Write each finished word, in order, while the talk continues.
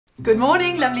Good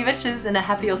morning, lovely witches, and a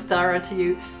happy Ostara to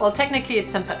you. Well, technically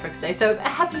it's St. Patrick's Day, so a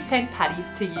happy St.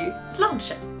 Paddy's to you.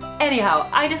 Sláinte. Anyhow,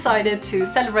 I decided to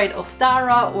celebrate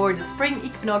Ostara, or the Spring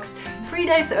Equinox, 3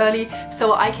 days early,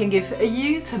 so I can give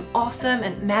you some awesome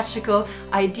and magical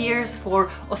ideas for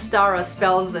Ostara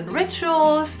spells and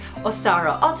rituals,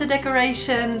 Ostara altar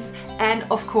decorations, and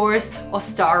of course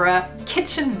Ostara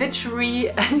kitchen witchery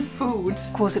and food.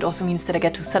 Of course, it also means that I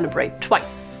get to celebrate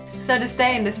twice. So this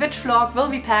day in this witch vlog will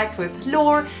be packed with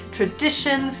lore,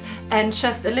 traditions, and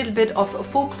just a little bit of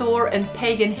folklore and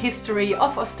pagan history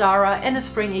of Ostara and the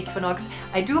Spring Equinox.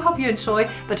 I do hope you enjoy,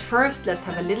 but first let's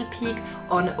have a little peek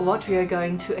on what we are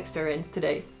going to experience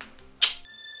today.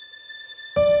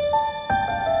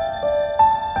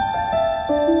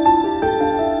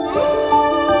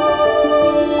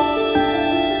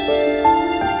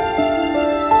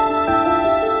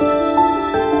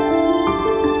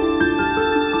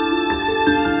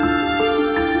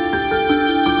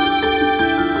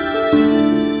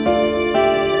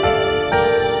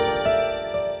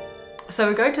 So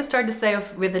we're going to start this day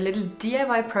off with a little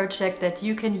DIY project that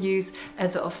you can use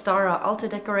as an Ostara altar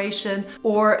decoration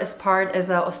or as part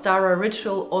as an Ostara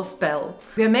ritual or spell.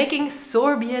 We are making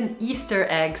Sorbian Easter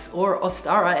eggs, or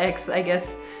Ostara eggs, I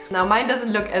guess. Now mine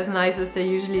doesn't look as nice as they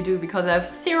usually do because I have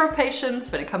zero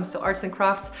patience when it comes to arts and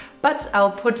crafts, but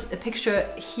I'll put a picture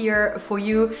here for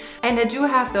you. And I do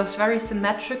have those very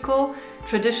symmetrical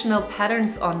traditional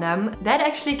patterns on them that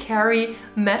actually carry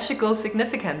magical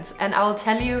significance, and I'll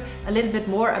tell you a little bit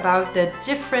more about the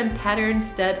different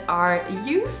patterns that are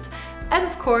used and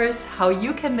of course how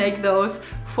you can make those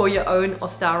for your own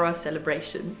Ostara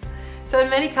celebration. So in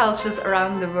many cultures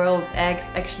around the world,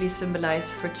 eggs actually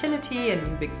symbolize fertility and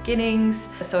new beginnings.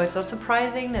 So it's not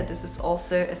surprising that this is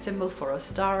also a symbol for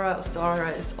Ostara.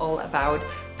 Ostara is all about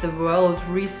the world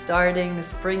restarting, the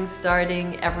spring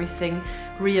starting, everything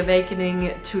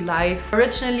reawakening to life.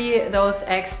 Originally, those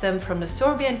eggs stem from the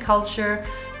Sorbian culture,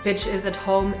 which is at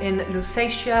home in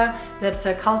Lusatia. That's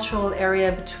a cultural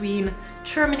area between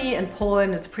Germany and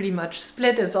Poland. It's pretty much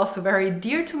split. It's also very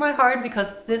dear to my heart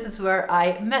because this is where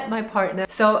I met my partner.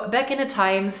 So back in the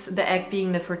times, the egg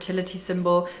being the fertility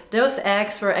symbol, those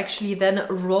eggs were actually then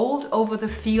rolled over the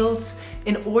fields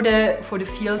in order for the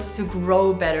fields to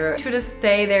grow better. To this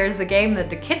day, there's a game that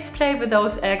the kids play with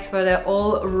those eggs where they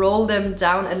all roll them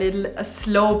down a little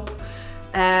slope,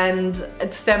 and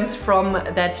it stems from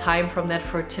that time, from that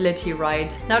fertility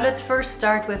rite. Now let's first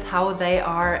start with how they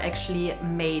are actually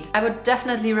made. I would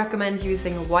definitely recommend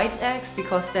using white eggs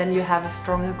because then you have a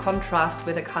stronger contrast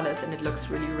with the colors and it looks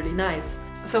really nice.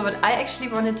 So what I actually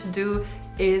wanted to do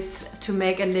is to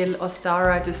make a little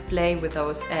Ostara display with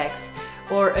those eggs,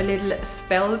 or a little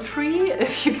spell tree,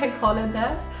 if you can call it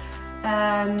that.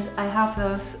 And I have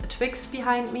those twigs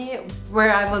behind me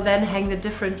where I will then hang the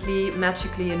differently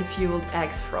magically infused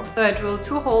eggs from. So I drilled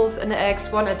 2 holes in the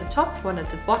eggs, one at the top, one at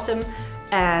the bottom,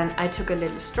 and I took a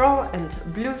little straw and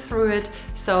blew through it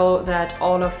so that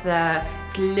all of the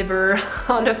glibber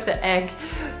out of the egg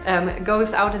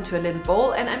goes out into a little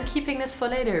bowl. And I'm keeping this for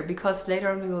later because later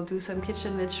on we will do some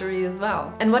kitchen witchery as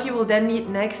well. And what you will then need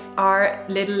next are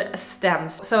little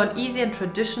stems. So an easy and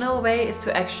traditional way is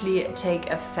to actually take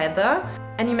a feather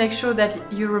and you make sure that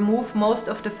you remove most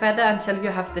of the feather until you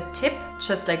have the tip,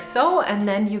 just like so, and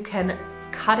then you can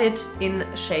cut it in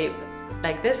shape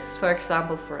like this, for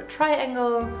example for a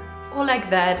triangle, or like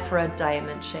that for a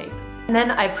diamond shape. And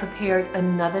then I prepared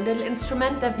another little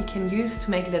instrument that we can use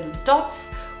to make little dots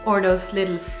or those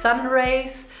little sun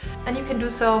rays. And you can do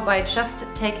so by just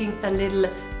taking a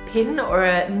little pin or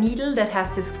a needle that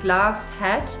has this glass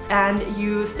head and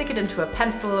you stick it into a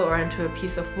pencil or into a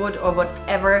piece of wood or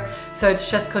whatever, so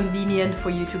it's just convenient for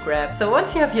you to grab. So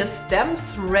once you have your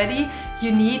stems ready,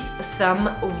 you need some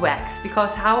wax,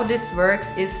 because how this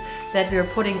works is that we're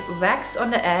putting wax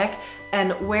on the egg,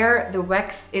 and where the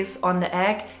wax is on the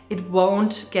egg, it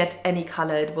won't get any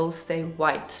color, it will stay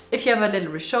white. If you have a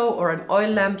little Richaud or an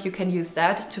oil lamp, you can use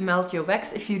that to melt your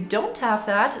wax. If you don't have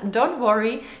that, don't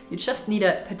worry, you just need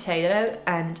a potato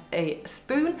and a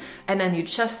spoon, and then you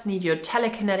just need your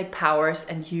telekinetic powers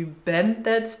and you bend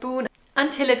that spoon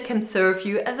until it can serve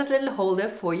you as a little holder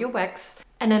for your wax.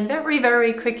 And then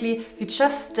very quickly, you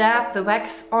just stab the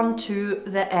wax onto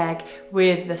the egg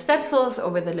with the stencils or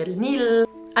with a little needle,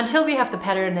 until we have the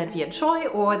pattern that we enjoy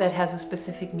or that has a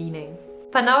specific meaning.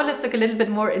 But now let's look a little bit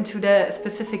more into the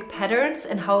specific patterns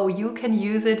and how you can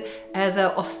use it as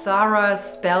a Ostara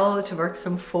spell to work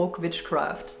some folk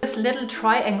witchcraft. This little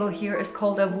triangle here is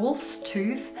called a wolf's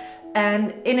tooth,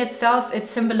 and in itself it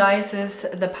symbolizes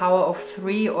the power of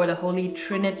 3 or the Holy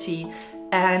Trinity.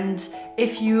 And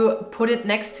if you put it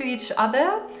next to each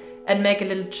other, and make a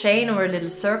little chain or a little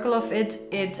circle of it,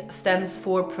 it stands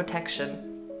for protection.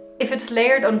 If it's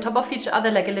layered on top of each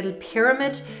other like a little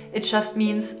pyramid, it just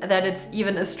means that it's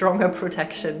even a stronger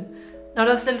protection. Now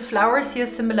those little flowers here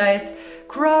symbolize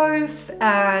growth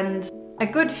and a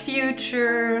good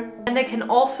future, and they can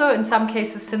also in some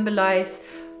cases symbolize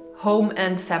home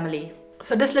and family.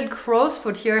 So this little crow's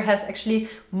foot here has actually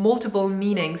multiple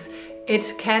meanings.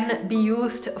 It can be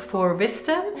used for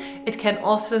wisdom, it can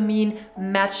also mean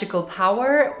magical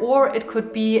power, or it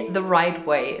could be the right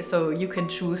way. So you can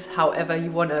choose however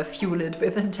you want to fuel it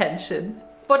with intention.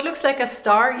 What looks like a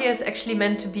star here is actually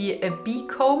meant to be a bee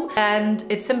comb, and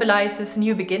it symbolizes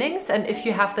new beginnings. And if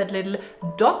you have that little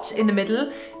dot in the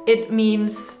middle, it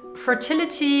means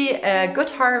fertility, a good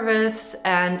harvest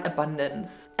and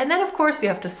abundance. And then of course you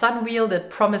have the sun wheel that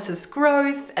promises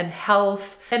growth and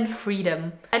health and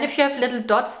freedom. And if you have little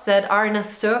dots that are in a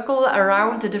circle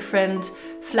around the different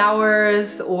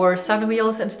flowers or sun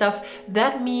wheels and stuff,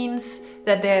 that means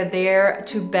that they're there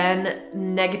to ban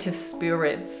negative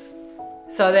spirits.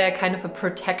 So they're kind of a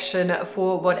protection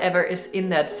for whatever is in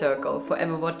that circle, for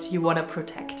what you want to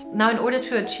protect. Now, in order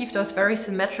to achieve those very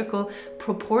symmetrical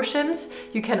proportions,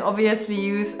 you can obviously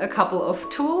use a couple of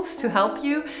tools to help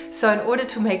you. So in order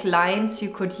to make lines, you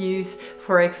could use,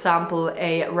 for example,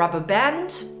 a rubber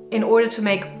band. In order to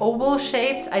make oval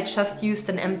shapes, I just used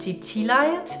an empty tea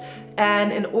light.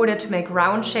 And in order to make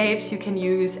round shapes, you can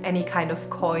use any kind of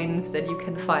coins that you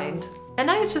can find. And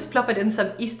now you just plop it in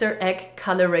some Easter egg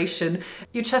coloration.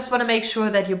 You just want to make sure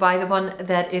that you buy the one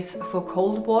that is for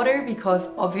cold water,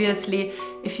 because obviously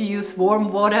if you use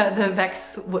warm water, the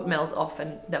wax would melt off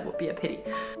and that would be a pity.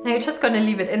 Now you're just going to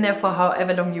leave it in there for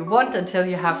however long you want until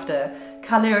you have the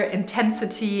color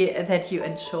intensity that you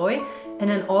enjoy. And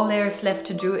then all there's left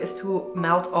to do is to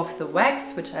melt off the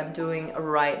wax, which I'm doing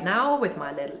right now with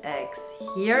my little eggs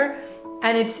here.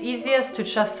 And it's easiest to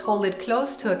just hold it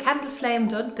close to a candle flame,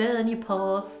 don't burn your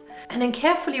paws. And then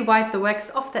carefully wipe the wax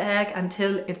off the egg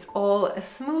until it's all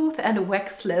smooth and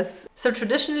waxless. So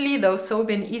traditionally those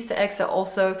Sorbian Easter eggs are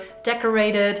also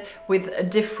decorated with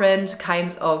different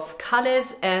kinds of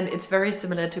colors, and it's very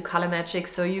similar to color magic,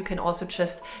 so you can also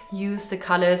just use the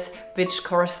colors which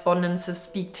correspondences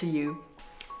speak to you.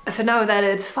 So now that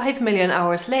it's 5 million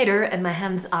hours later and my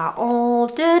hands are all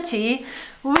dirty,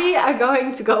 we are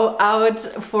going to go out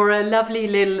for a lovely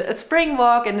little spring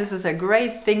walk, and this is a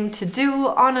great thing to do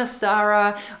on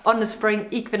Ostara, on the spring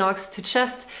equinox, to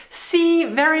just see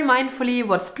very mindfully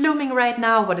what's blooming right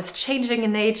now, what is changing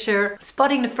in nature,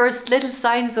 spotting the first little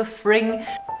signs of spring.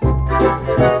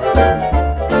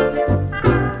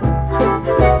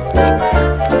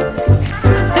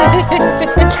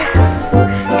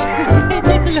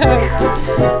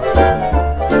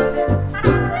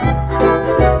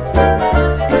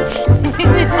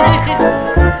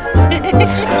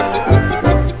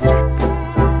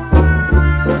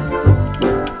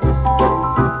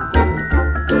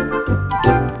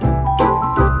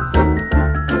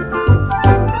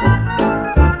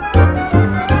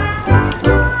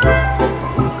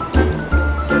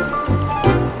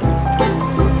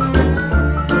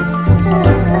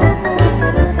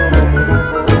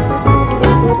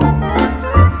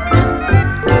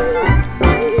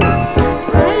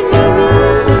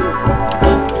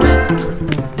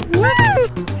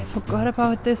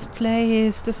 About this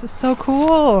place, this is so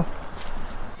cool.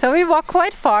 So we walked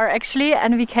quite far actually,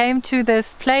 and we came to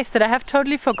this place that I have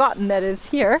totally forgotten that is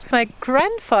here. My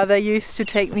grandfather used to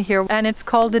take me here, and it's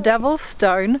called the Devil's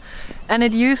Stone, and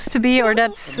it used to be, or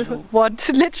that's what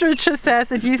literature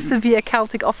says, it used to be a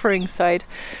Celtic offering site.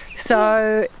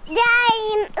 So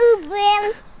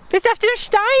bist auf dem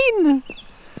Stein!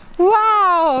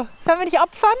 Wow! Sollen wir dich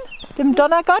opfern? Dem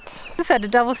Donnergott? So the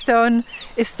Devil's Stone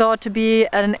is thought to be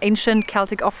an ancient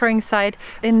Celtic offering site.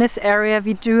 In this area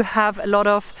we do have a lot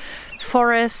of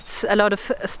forests, a lot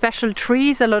of special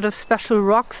trees, a lot of special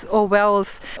rocks or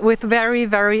wells with very,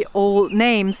 very old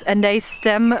names, and they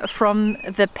stem from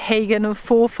the pagan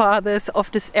forefathers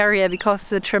of this area, because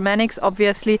the Germanics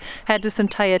obviously had this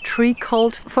entire tree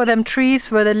cult. For them, trees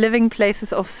were the living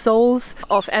places of souls,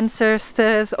 of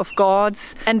ancestors, of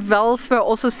gods, and wells were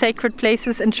also sacred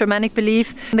places in Germanic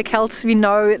belief. In the Celts, we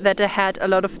know that they had a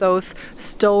lot of those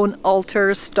stone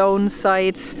altars, stone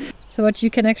sites. So what you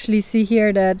can actually see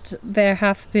here, that there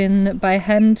have been by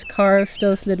hand carved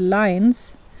those little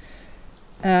lines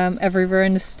everywhere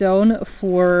in the stone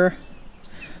for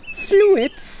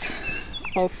fluids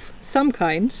of some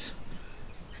kind.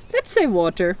 Let's say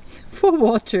water, for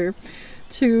water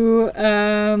to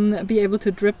be able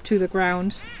to drip to the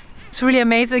ground. It's really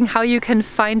amazing how you can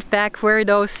find back where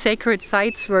those sacred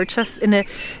sites were just in the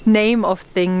name of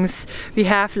things. We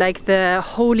have like the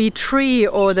holy tree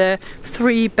or the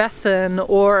three Bethan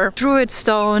or Druid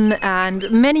stone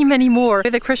and many more.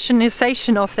 With the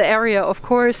Christianization of the area, of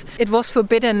course, it was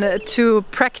forbidden to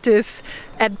practice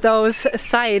at those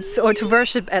sites or to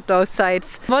worship at those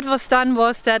sites. What was done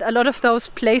was that a lot of those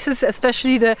places,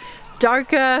 especially the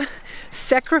darker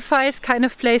sacrifice kind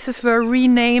of places, were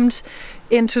renamed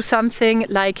into something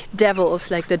like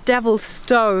devils, like the devil's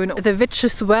stone, the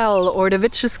witch's well or the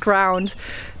witch's ground.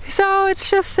 So it's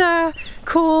just a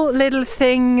cool little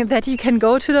thing that you can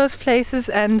go to those places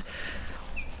and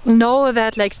know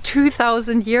that like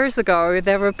 2000 years ago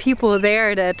there were people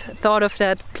there that thought of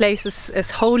that place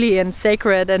as holy and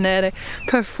sacred, and then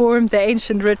performed the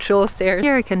ancient rituals there.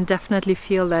 Here you can definitely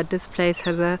feel that this place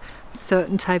has a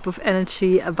certain type of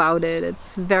energy about it.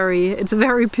 It's a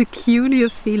very peculiar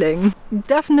feeling.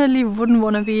 Definitely wouldn't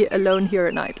want to be alone here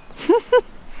at night.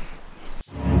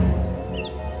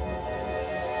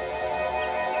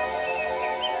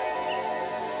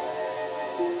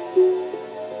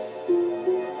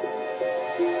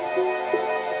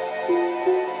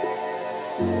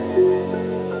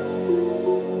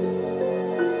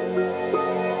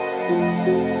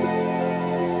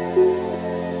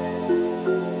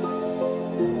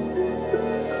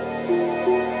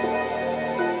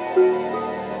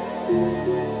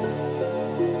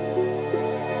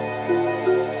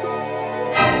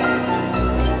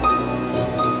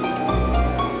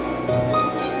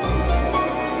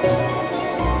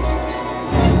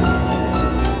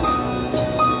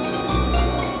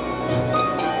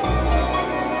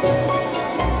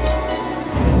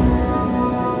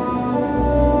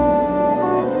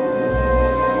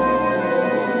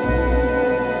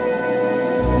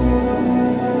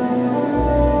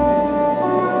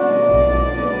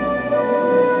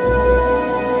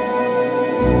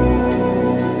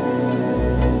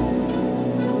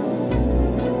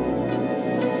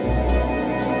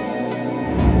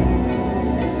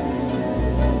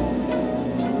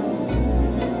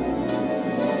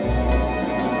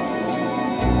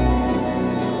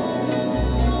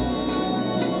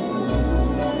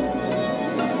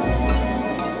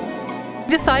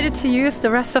 Decided to use the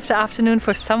rest of the afternoon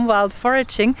for some wild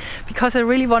foraging because I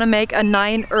really want to make a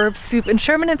 9-herb soup. In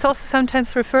German it's also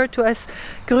sometimes referred to as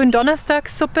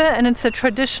Gründonnerstagssuppe, and it's a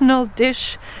traditional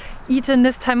dish eaten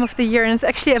this time of the year, and it's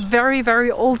actually a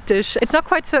very old dish. It's not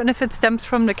quite certain if it stems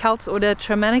from the Celts or the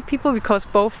Germanic people, because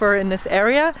both were in this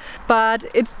area, but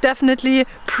it definitely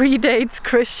predates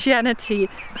Christianity.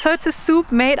 So it's a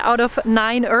soup made out of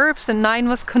 9 herbs, and 9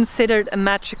 was considered a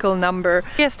magical number.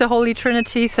 Yes, the Holy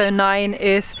Trinity, so 9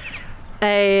 is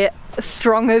a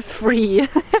stronger 3,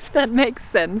 if that makes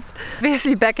sense.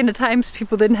 Obviously back in the times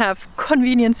people didn't have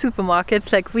convenient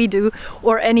supermarkets like we do,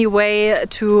 or any way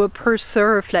to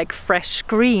preserve like fresh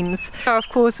greens. They are of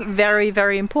course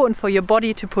very important for your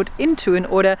body to put into in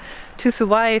order to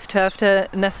survive, to have the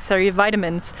necessary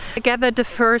vitamins. I gathered the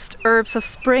first herbs of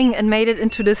spring and made it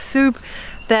into the soup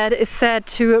that is said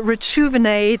to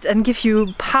rejuvenate and give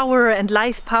you power and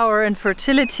life power and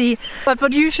fertility. But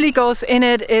what usually goes in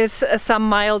it is some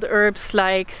mild herbs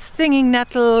like stinging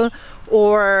nettle,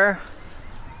 or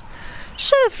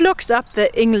should have looked up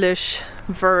the English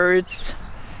words.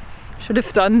 Should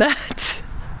have done that.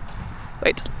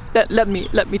 Wait, let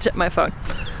me check my phone.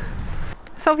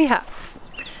 So we have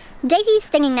daisy,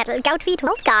 stinging nettle, goutweed,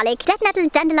 wild garlic, dead nettle,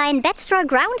 dandelion, bedstraw,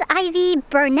 ground ivy,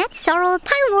 burnet, sorrel,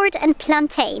 pilewort and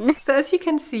plantain. So as you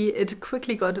can see, it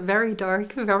quickly got very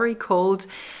dark, very cold,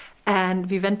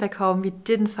 and we went back home. We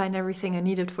didn't find everything I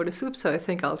needed for the soup, so I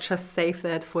think I'll just save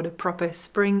that for the proper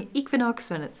spring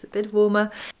equinox when it's a bit warmer.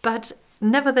 But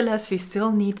nevertheless, we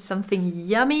still need something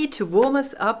yummy to warm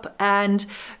us up, and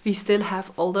we still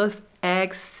have all those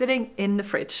eggs sitting in the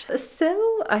fridge.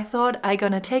 So I thought I'm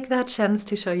gonna take that chance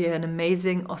to show you an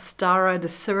amazing Ostara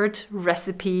dessert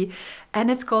recipe,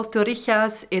 and it's called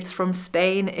torrijas. It's from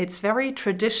Spain. It's very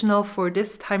traditional for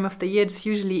this time of the year. It's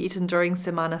usually eaten during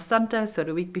Semana Santa, so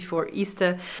the week before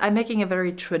Easter. I'm making a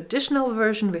very traditional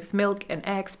version with milk and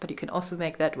eggs, but you can also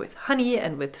make that with honey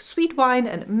and with sweet wine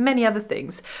and many other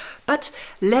things. But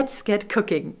let's get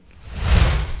cooking.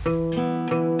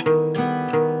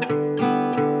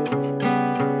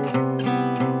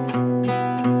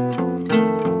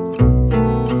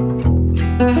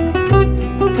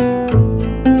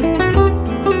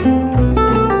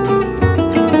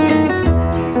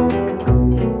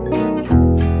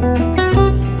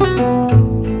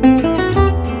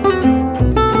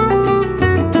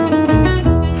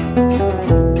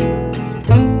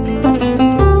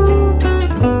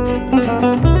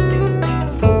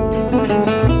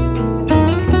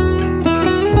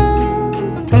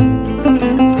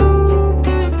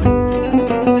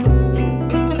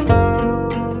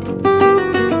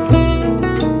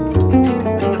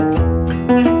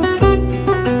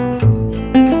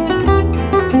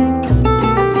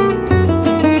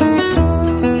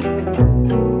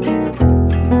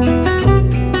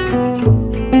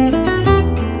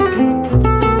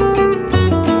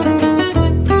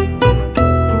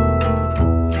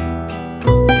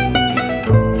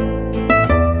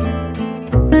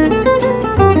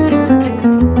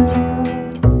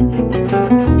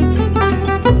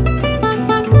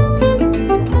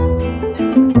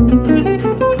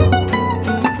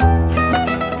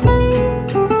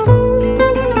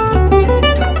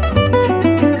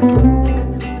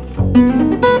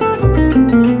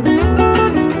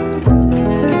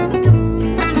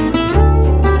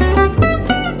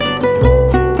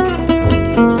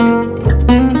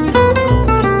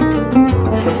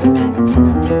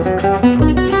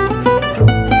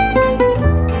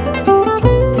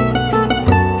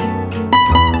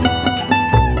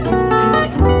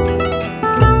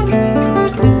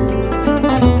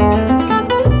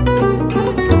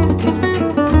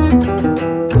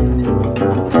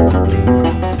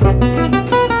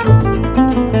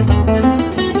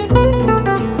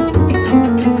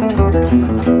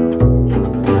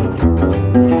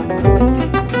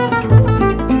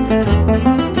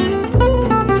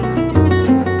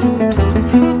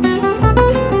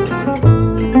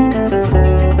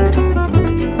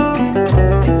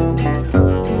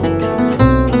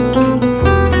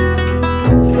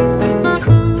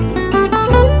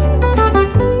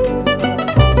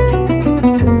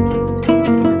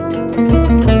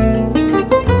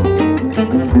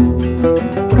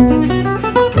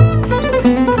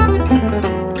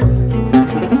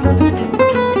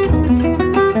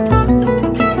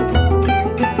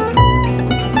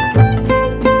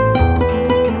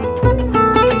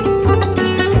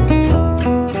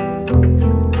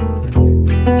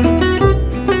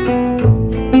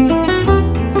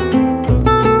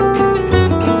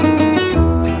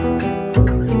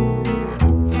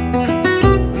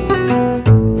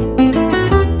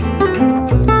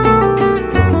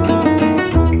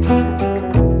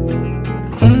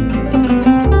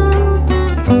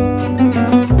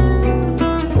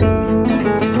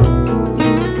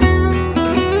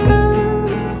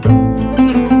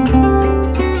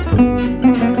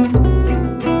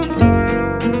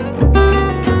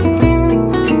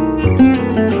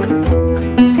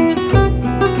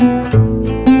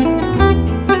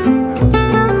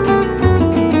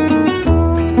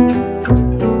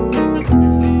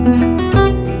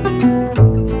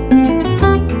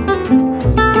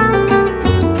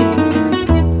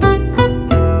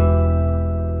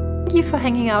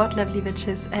 hanging out, lovely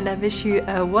witches, and I wish you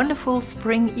a wonderful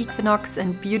spring equinox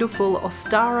and beautiful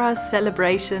Ostara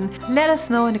celebration. Let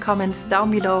us know in the comments down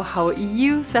below how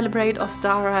you celebrate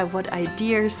Ostara, what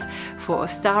ideas for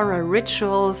Ostara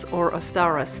rituals or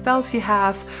Ostara spells you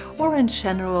have, or in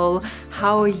general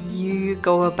how you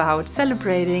go about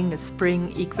celebrating the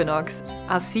spring equinox.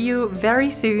 I'll see you very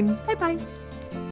soon. Bye bye!